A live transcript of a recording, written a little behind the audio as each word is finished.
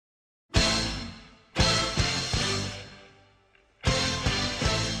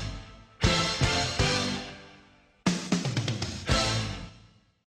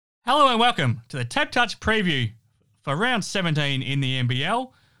Hello and welcome to the Tap Touch preview for round 17 in the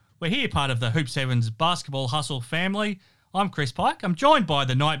NBL. We're here part of the Hoop Sevens basketball hustle family. I'm Chris Pike. I'm joined by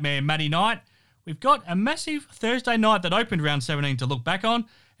the Nightmare Matty Knight. We've got a massive Thursday night that opened round 17 to look back on,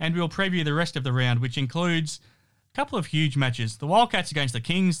 and we'll preview the rest of the round, which includes a couple of huge matches. The Wildcats against the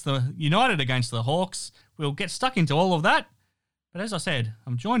Kings, the United against the Hawks. We'll get stuck into all of that. But as I said,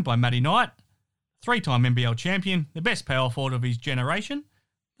 I'm joined by Matty Knight, three-time NBL champion, the best power forward of his generation.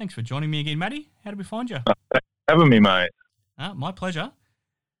 Thanks for joining me again, Matty. How did we find you? Having me, mate. My pleasure.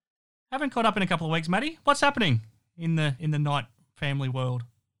 Haven't caught up in a couple of weeks, Matty. What's happening in the Knight family world?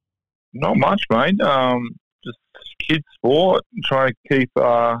 Not much, mate. Just kids sport, trying to keep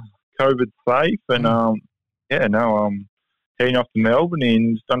COVID safe, and I'm heading off to Melbourne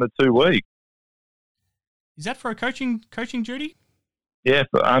in just under 2 weeks. Is that for a coaching duty? Yeah,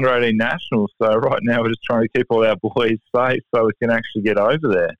 for under 18 nationals. So right now we're just trying to keep all our boys safe so we can actually get over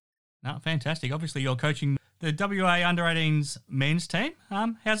there. No, fantastic. Obviously, you're coaching the WA under 18s men's team.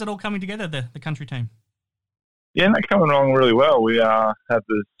 How's it all coming together, the country team? Yeah, and that's coming along really well. We have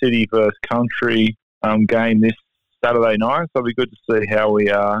the city versus country game this Saturday night, so it'll be good to see how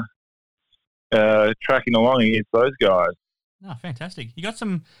we are tracking along against those guys. Oh, fantastic. You got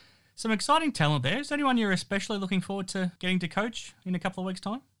some exciting talent there. Is there anyone you're especially looking forward to getting to coach in a couple of weeks'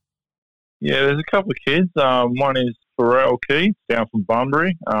 time? Yeah, there's a couple of kids. One is Pharrell Keith down from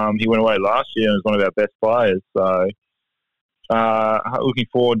Bunbury. He went away last year and was one of our best players. So looking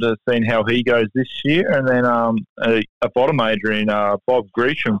forward to seeing how he goes this year. And then a bottom major in Bob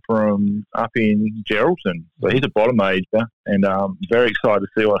Gresham from up in Geraldton. So he's a bottom major, and very excited to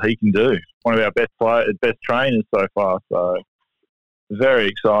see what he can do. One of our best players, best trainers so far. So very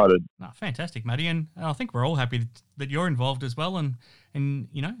excited. Oh, fantastic, Matty. And I think we're all happy that you're involved as well and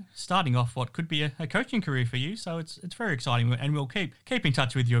you know, starting off what could be a coaching career for you. So it's very exciting, and we'll keep in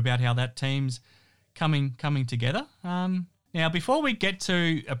touch with you about how that team's coming together. Now, before we get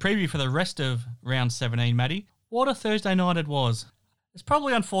to a preview for the rest of round 17, Matty, what a Thursday night it was. It's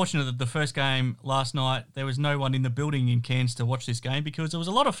probably unfortunate that the first game last night, there was no one in the building in Cairns to watch this game, because it was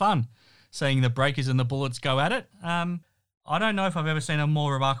a lot of fun seeing the Breakers and the Bullets go at it. I don't know if I've ever seen a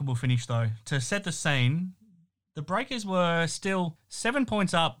more remarkable finish, though. To set the scene, the Breakers were still 7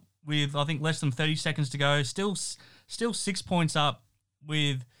 points up with, I think, less than 30 seconds to go. Still 6 points up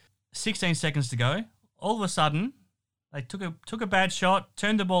with 16 seconds to go. All of a sudden, they took a bad shot,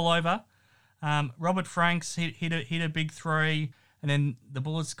 turned the ball over. Robert Franks hit a big three, and then the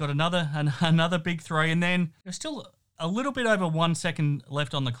Bullets got another big three, and then there's still a little bit over 1 second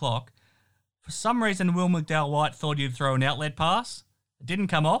left on the clock. For some reason, Will McDowell-White thought he'd throw an outlet pass. It didn't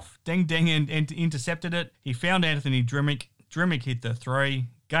come off. Deng and intercepted it. He found Anthony Drimmick. Drimmick hit the three.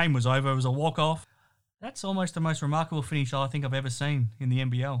 Game was over. It was a walk-off. That's almost the most remarkable finish I think I've ever seen in the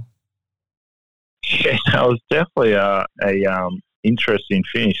NBL. Yeah, that was definitely a interesting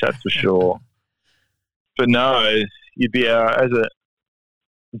finish, that's for sure. But no, you'd be as a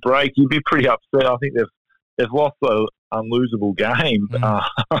break, you'd be pretty upset. I think they've lost an unlosable game.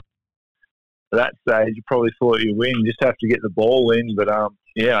 At that stage, you probably thought you win. You just have to get the ball in. But, I'm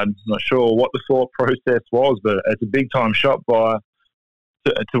not sure what the thought process was, but it's a big-time shot to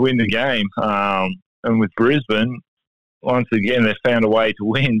win the game. And with Brisbane, once again, they found a way to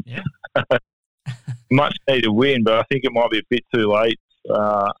win. Yeah. Much need to win, but I think it might be a bit too late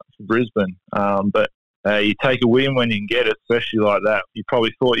for Brisbane. But you take a win when you can get it, especially like that. You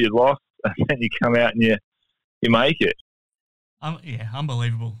probably thought you'd lost, and then you come out and you make it.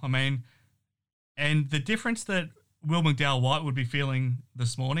 Unbelievable. I mean, and the difference that Will McDowell-White would be feeling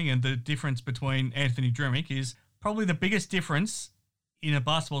this morning, and the difference between Anthony Drimmick, is probably the biggest difference in a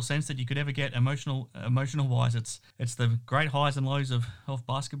basketball sense that you could ever get emotional wise. It's the great highs and lows of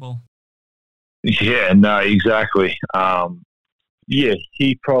basketball. Yeah, no, exactly.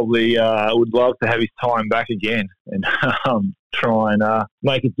 He probably would love to have his time back again and try and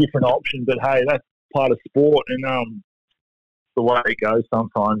make a different option. But hey, that's part of sport, and the way it goes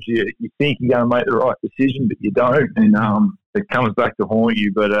sometimes. You think you're going to make the right decision, but you don't, and it comes back to haunt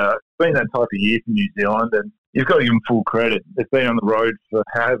you. But it's been that type of year for New Zealand, and you've got to give them full credit. They've been on the road for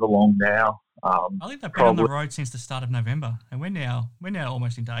however long now. I think they've been on the road since the start of November, and we're now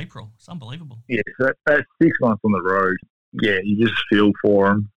almost into April. It's unbelievable. Yeah, so that's 6 months on the road. Yeah, you just feel for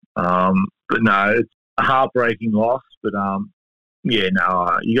them. But no, it's a heartbreaking loss. But you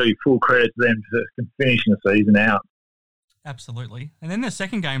got your full credit to them for finishing the season out. Absolutely. And then the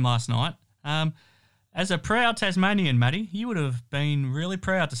second game last night, as a proud Tasmanian, Matty, you would have been really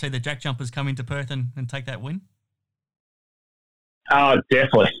proud to see the Jack Jumpers come into Perth and take that win. Oh,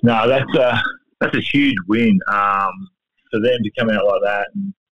 definitely. No, that's a huge win for them to come out like that.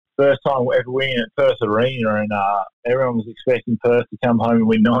 And first time ever winning at Perth Arena, and everyone was expecting Perth to come home and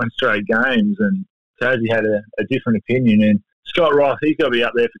win 9 straight games, and Tassie had a different opinion. And Scott Ross, he's got to be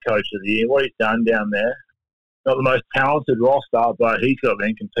up there for Coach of the Year. What he's done down there, not the most talented roster, but he's got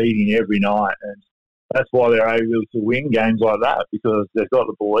them competing every night, and that's why they're able to win games like that, because they've got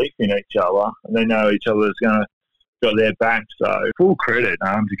the belief in each other and they know each other's going to got their back. So full credit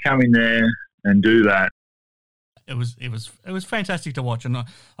to come in there and do that. It was fantastic to watch, and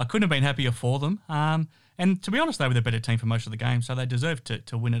I couldn't have been happier for them. And to be honest, they were the better team for most of the game, so they deserved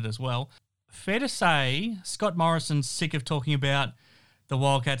to win it as well. Fair to say, Scott Morrison's sick of talking about the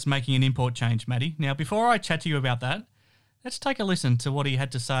Wildcats making an import change, Matty. Now, before I chat to you about that, let's take a listen to what he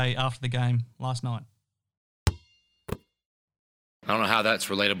had to say after the game last night. I don't know how that's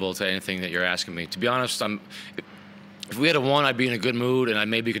relatable to anything that you're asking me. To be honest, if we had won, I'd be in a good mood, and I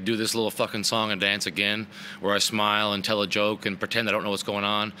maybe could do this little fucking song and dance again, where I smile and tell a joke and pretend I don't know what's going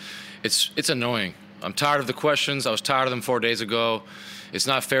on. It's annoying. I'm tired of the questions. I was tired of them 4 days ago. It's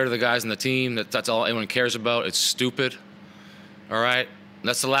not fair to the guys in the team. That's all anyone cares about. It's stupid. All right? And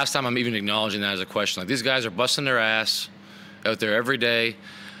that's the last time I'm even acknowledging that as a question. Like, these guys are busting their ass out there every day.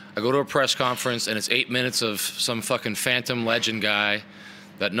 I go to a press conference, and it's 8 minutes of some fucking phantom legend guy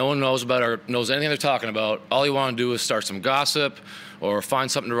that no one knows about or knows anything they're talking about. All you want to do is start some gossip or find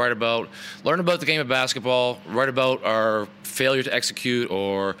something to write about, learn about the game of basketball, write about our failure to execute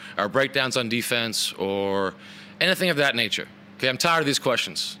or our breakdowns on defense or anything of that nature. Okay, I'm tired of these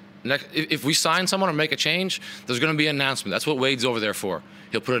questions. If we sign someone or make a change, there's going to be an announcement. That's what Wade's over there for.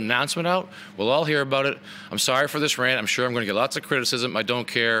 He'll put an announcement out. We'll all hear about it. I'm sorry for this rant. I'm sure I'm going to get lots of criticism. I don't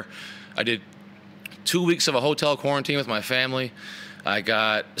care. I did 2 weeks of a hotel quarantine with my family. I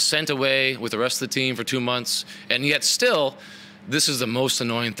got sent away with the rest of the team for 2 months. And yet still, this is the most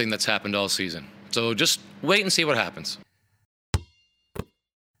annoying thing that's happened all season. So just wait and see what happens.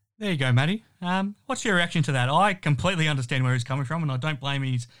 There you go, Matty. What's your reaction to that? I completely understand where he's coming from, and I don't blame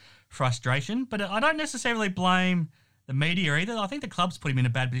his frustration, but I don't necessarily blame the media either. I think the club's put him in a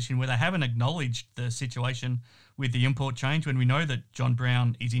bad position where they haven't acknowledged the situation with the import change when we know that John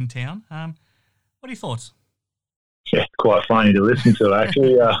Brown is in town. What are your thoughts? Yeah, quite funny to listen to,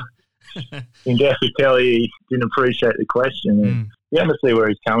 actually. You can definitely tell he didn't appreciate the question. And you have to see where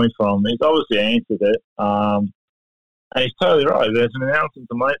he's coming from. He's obviously answered it. And he's totally right. There's an announcement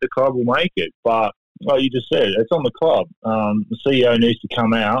to make. The club will make it. But like you just said, it's on the club. The CEO needs to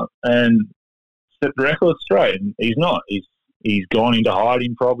come out and set the record straight. And he's not. He's gone into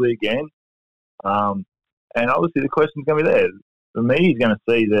hiding probably again. And obviously the question's going to be there. The media's going to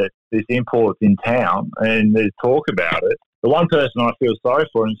see that this import's in town and there's talk about it. The one person I feel sorry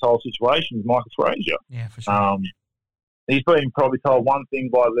for in this whole situation is Michael Frazier. Yeah, for sure. He's been probably told one thing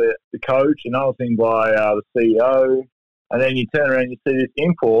by the coach, another thing by the CEO, and then you turn around and you see this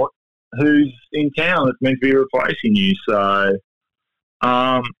import who's in town that's meant to be replacing you. So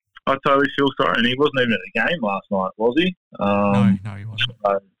I totally feel sorry. And he wasn't even at the game last night, was he? No, he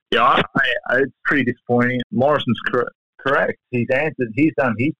wasn't. Yeah, it's pretty disappointing. Morrison's correct. He's answered. He's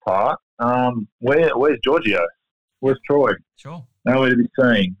done his part. Where's Giorgio? Where's Troy? Sure. Nowhere to be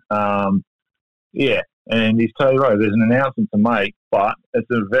seen. Yeah, and he's totally right. There's an announcement to make, but it's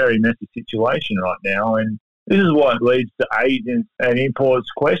a very messy situation right now. And this is what leads to agents and imports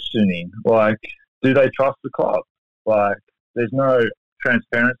questioning, like, do they trust the club? Like, there's no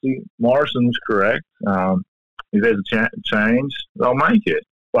transparency. Morrison's correct. If there's a change, they'll make it.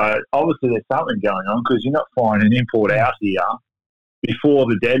 But obviously there's something going on because you're not flying an import out here before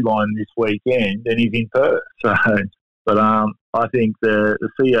the deadline this weekend and he's in Perth. So, but I think the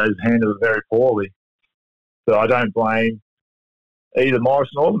CEO's handled it very poorly. So I don't blame either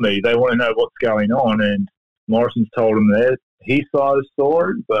Morrison or the media. They want to know what's going on, and Morrison's told them his side of the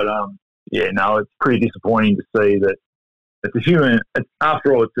story. But it's pretty disappointing to see that it's a human.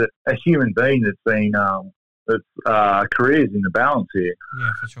 After all, it's a human being that's been careers in the balance here.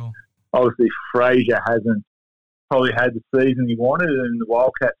 Yeah, for sure. Obviously, Frazier hasn't probably had the season he wanted and the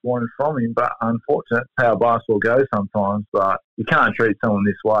Wildcats wanted from him, but unfortunately, that's how basketball goes sometimes. But you can't treat someone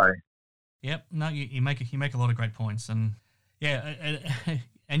this way. Yep, no, you make a lot of great points, and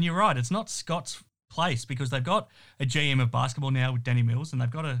and you're right. It's not Scott's place because they've got a GM of basketball now with Danny Mills, and they've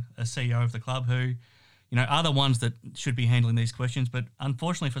got a CEO of the club who, are the ones that should be handling these questions. But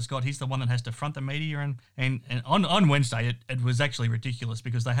unfortunately for Scott, he's the one that has to front the media. And on Wednesday, it was actually ridiculous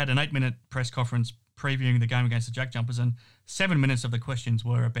because they had an 8-minute press conference previewing the game against the Jack Jumpers, and 7 minutes of the questions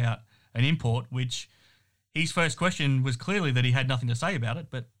were about an import, which his first question was clearly that he had nothing to say about it,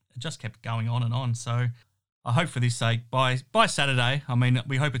 but it just kept going on and on. So I hope for this sake, by Saturday,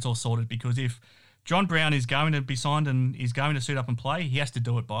 we hope it's all sorted, because if John Brown is going to be signed and is going to suit up and play. He has to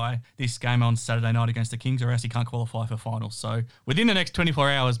do it by this game on Saturday night against the Kings, or else he can't qualify for finals. So within the next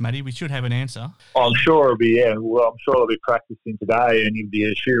 24 hours, Matty, we should have an answer. I'm sure it'll be, Well, I'm sure they'll be practicing today and he'll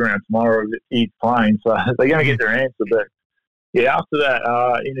be a shoot around tomorrow if he's playing. So they're going to get their answer. But, after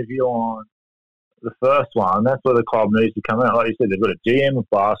that interview on the first one, that's where the club needs to come out. Like you said, they've got a GM of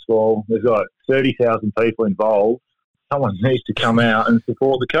basketball. They've got 30,000 people involved. Someone needs to come out and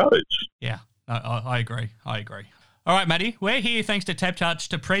support the coach. Yeah, I agree. All right, Matty, we're here thanks to Tap Touch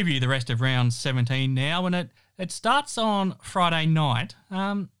to preview the rest of round 17 now, and it starts on Friday night.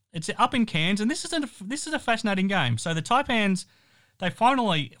 It's up in Cairns, and this is a fascinating game. So the Taipans, they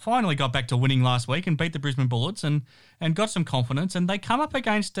finally got back to winning last week and beat the Brisbane Bullets and got some confidence, and they come up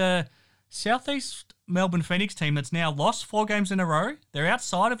against a Southeast Melbourne Phoenix team that's now lost 4 games in a row. They're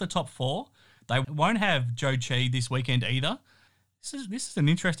outside of the top 4. They won't have Joe Chi this weekend either. This is an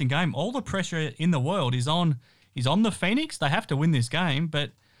interesting game. All the pressure in the world is on the Phoenix. They have to win this game,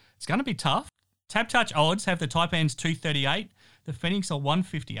 but it's going to be tough. Tap Touch odds have the Taipans 238. The Phoenix are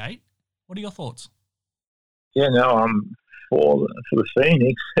 158. What are your thoughts? Yeah, no, for the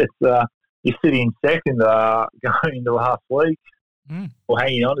Phoenix. It's you're sitting second going into last week, or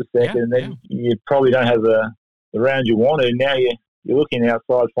hanging on to second, and then you probably don't have the round you wanted. Now you're looking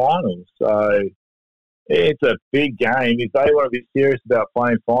outside finals. So it's a big game. If they want to be serious about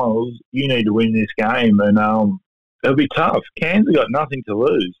playing finals, you need to win this game, and it'll be tough. Cairns have got nothing to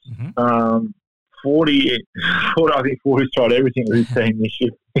lose. Mm-hmm. 40, I think 40's tried everything with this team this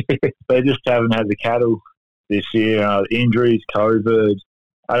year. They just haven't had the cattle this year. Injuries, COVID.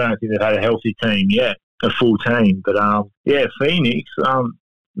 I don't think they've had a healthy team yet, a full team. But, Phoenix,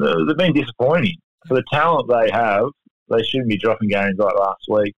 they've been disappointing. For the talent they have, they shouldn't be dropping games like last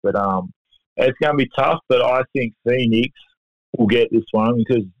week. But it's going to be tough, but I think Phoenix will get this one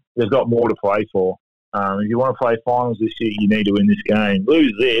because they've got more to play for. If you want to play finals this year, you need to win this game.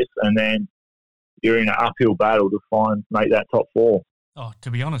 Lose this, and then you're in an uphill battle to make that top 4. Oh, to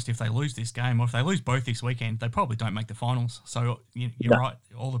be honest, if they lose this game, or if they lose both this weekend, they probably don't make the finals. So you're right,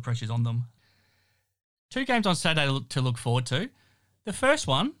 all the pressure's on them. 2 games on Saturday to look forward to. The first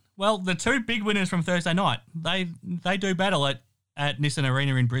one, well, the 2 big winners from Thursday night, they do battle at Nissan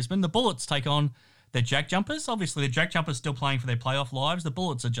Arena in Brisbane. The Bullets take on the Jack Jumpers. Obviously, the Jack Jumpers still playing for their playoff lives. The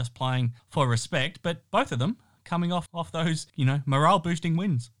Bullets are just playing for respect, but both of them coming off those, morale-boosting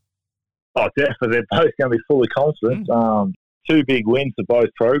wins. Oh, definitely. They're both going to be full of confidence. 2 big wins for both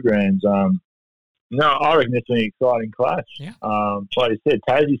programs. I reckon it's an exciting clash. Yeah. Like you said,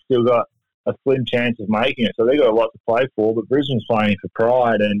 Tassie's still got a slim chance of making it, so they've got a lot to play for, but Brisbane's playing for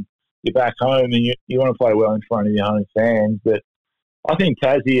pride, and you're back home and you want to play well in front of your home fans. But I think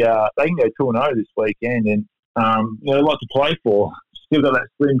Tassie, they can go 2-0 this weekend, and they've a lot to play for. Still got that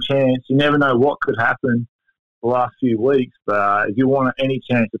slim chance. You never know what could happen the last few weeks, but if you want any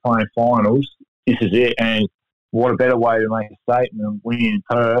chance of playing finals, this is it. And what a better way to make a statement than winning in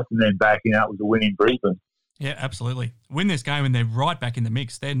Perth and then backing up with a win in Brisbane. Yeah, absolutely. Win this game and they're right back in the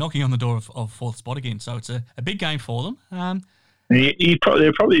mix. They're knocking on the door of 4th spot again, so it's a big game for them. They're probably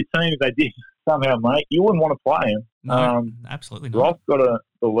a team, if they did somehow make, you wouldn't want to play them. No, absolutely not. Roth's got to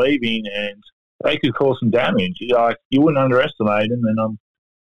believe in, and they could cause some damage. You wouldn't underestimate them, and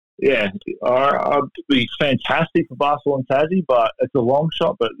it'd be fantastic for Barcelona and Tassie, but it's a long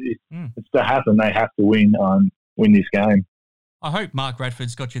shot. But it's to happen, they have to win this game. I hope Mark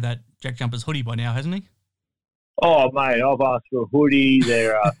Radford's got you that Jack Jumpers hoodie by now, hasn't he? Oh, mate, I've asked for a hoodie,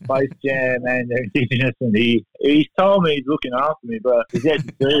 their Space Jam, and their Indigenous, and he's told me he's looking after me, but he's yet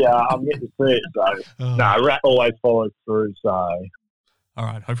to see. I'm yet to see it, so Rat always follows through. So, all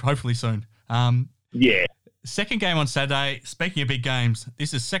right, hopefully soon. Yeah. Second game on Saturday. Speaking of big games,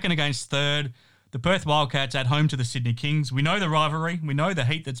 this is second against third. The Perth Wildcats at home to the Sydney Kings. We know the rivalry. We know the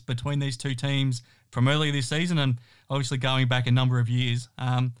heat that's between these 2 teams from earlier this season, and obviously going back a number of years.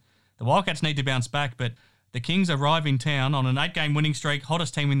 The Wildcats need to bounce back, but the Kings arrive in town on an 8-game winning streak,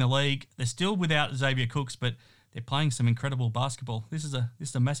 hottest team in the league. They're still without Xavier Cooks, but they're playing some incredible basketball. This is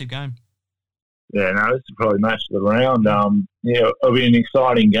a massive game. Yeah, no, this is probably match of the round. It'll be an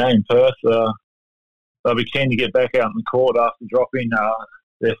exciting game. Perth, they'll be keen to get back out in the court after dropping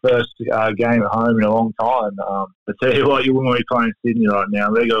their first game at home in a long time. I tell you what, you wouldn't want to be playing Sydney right now.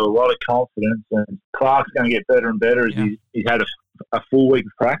 They've got a lot of confidence, and Clark's going to get better and better as he's had a full week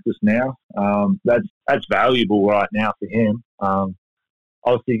of practice now. That's valuable right now for him.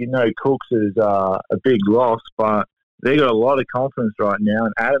 Obviously, Cooks is a big loss, but they've got a lot of confidence right now,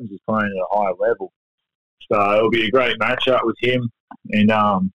 and Adams is playing at a high level. So it'll be a great matchup with him and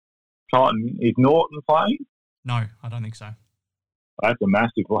Titan. Is Norton playing? No, I don't think so. That's a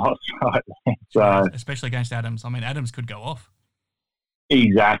massive loss, right? So especially against Adams. I mean, Adams could go off.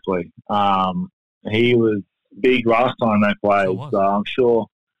 Exactly. He was big last time they played, so I'm sure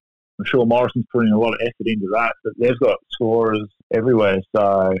Morrison's putting a lot of effort into that. But they've got scorers everywhere,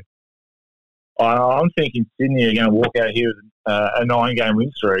 so I'm thinking Sydney are going to walk out here with a 9-game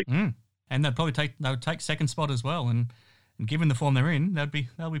win streak. And they'd probably take second spot as well. And given the form they're in, they'll be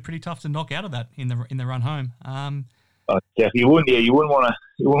pretty tough to knock out of that in the run home. You wouldn't want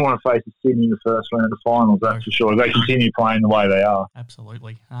to face Sydney in the first round of the finals. That's for sure. If they continue playing the way they are.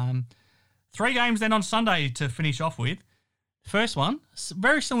 Absolutely. 3 games then on Sunday to finish off with. First one,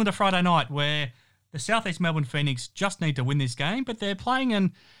 very similar to Friday night, where the South East Melbourne Phoenix just need to win this game, but they're playing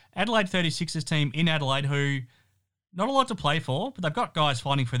an Adelaide 36ers team in Adelaide who not a lot to play for, but they've got guys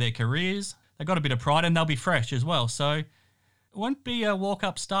fighting for their careers. They've got a bit of pride and they'll be fresh as well. So it won't be a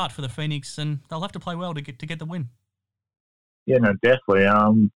walk-up start for the Phoenix, and they'll have to play well to get the win. Yeah, no, definitely.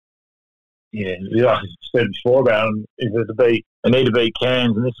 Like I said before about them, they need to beat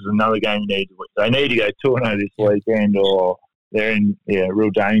Cairns, and this is another game you need to win. They need to go 2-0 this weekend, or they're in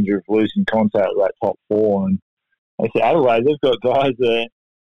real danger of losing contact with that top 4. And like I said, Adelaide, they've got guys that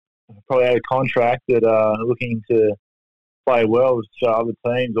probably out of contract that are looking to play well to show other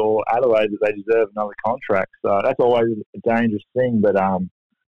teams or Adelaide that they deserve another contract. So that's always a dangerous thing. But I'm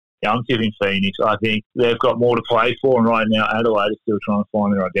tipping Phoenix. I think they've got more to play for, and right now Adelaide is still trying to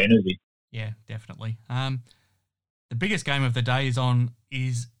find their identity. Yeah, definitely. The biggest game of the day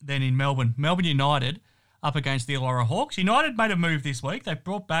is then in Melbourne. Melbourne United up against the Illawarra Hawks. United made a move this week. They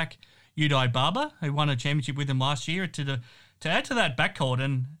brought back Uday Barber, who won a championship with them last year, to add to that backcourt.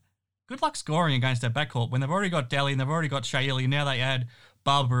 And good luck scoring against that backcourt when they've already got Daly and they've already got Shaili, and now they add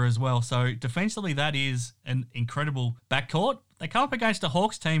Barber as well. So defensively, that is an incredible backcourt. They come up against a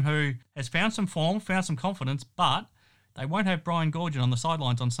Hawks team who has found some form, found some confidence, but they won't have Brian Goorjian on the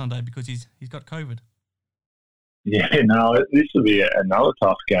sidelines on Sunday because he's got COVID. Yeah, no, this will be another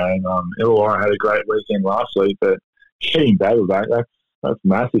tough game. Illawarra had a great weekend last week, but getting Barber back, that's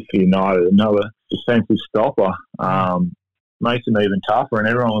massive for United. Another defensive stopper makes them even tougher, and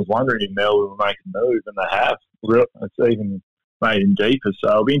everyone was wondering if Melbourne would make a move, and they have. It's even made him deeper,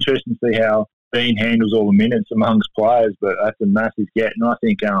 so it'll be interesting to see how Bean handles all the minutes amongst players, but that's a massive get, and I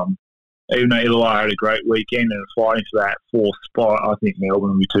think even though Illawarra had a great weekend and are fighting for that 4th spot, I think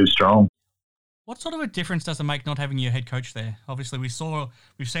Melbourne will be too strong. What sort of a difference does it make not having your head coach there? Obviously, we've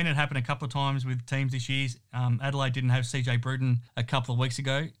seen it happen a couple of times with teams this year. Adelaide didn't have CJ Bruton a couple of weeks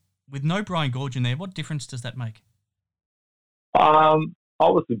ago. With no Brian Goorjian there, what difference does that make?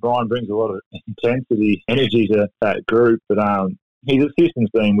 Obviously, Brian brings a lot of intensity, energy to that group, but his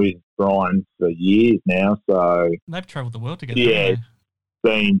assistant's been with Brian for years now, so they've travelled the world together. Yeah,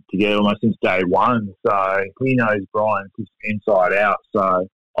 been together almost since day one, so he knows Brian inside out. So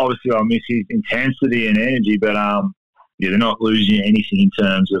obviously, I miss his intensity and energy, but they're not losing anything in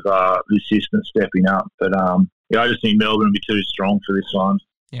terms of the assistant stepping up. But I just think Melbourne will be too strong for this one.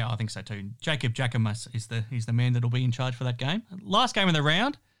 Yeah, I think so too. Jacob Jackamas is the man that'll be in charge for that game. Last game of the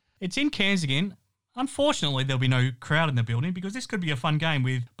round, it's in Cairns again. Unfortunately, there'll be no crowd in the building because this could be a fun game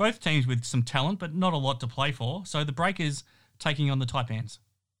with both teams with some talent but not a lot to play for. So the Breakers taking on the Taipans.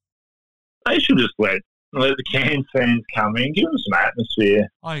 They should just let the Cairns fans come in, give them some atmosphere.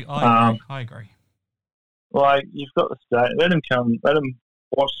 I agree. Like, you've got the state, let them come, let them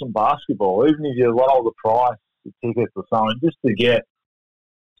watch some basketball, even if you lower the price of tickets or something, just to get.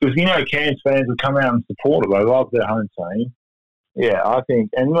 Because, Cairns fans will come out and support it. They love their home team. Yeah, I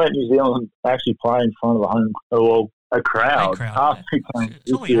think. And let New Zealand actually play in front of a crowd.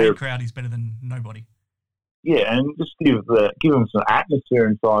 Surely a crowd is better than nobody. Yeah, and just give them some atmosphere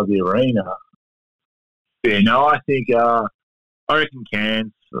inside the arena. Yeah, no, I think, I reckon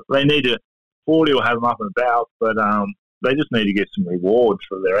Cairns, they need to, 40 will have them up and about, but they just need to get some rewards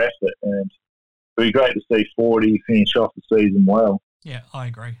for their effort. And it'd be great to see 40 finish off the season well. Yeah, I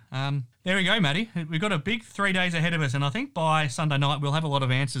agree. There we go, Matty. We've got a big 3 days ahead of us, and I think by Sunday night we'll have a lot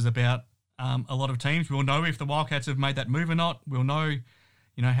of answers about a lot of teams. We'll know if the Wildcats have made that move or not. We'll know,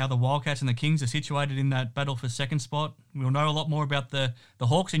 how the Wildcats and the Kings are situated in that battle for second spot. We'll know a lot more about the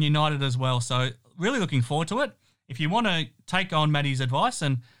Hawks and United as well. So really looking forward to it. If you want to take on Matty's advice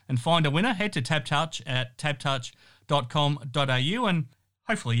and find a winner, head to TabTouch at tabtouch.com.au and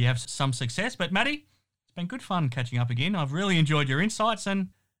hopefully you have some success. But Matty, it's been good fun catching up again. I've really enjoyed your insights and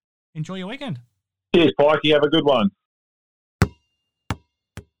enjoy your weekend. Cheers, Pikey. Have a good one.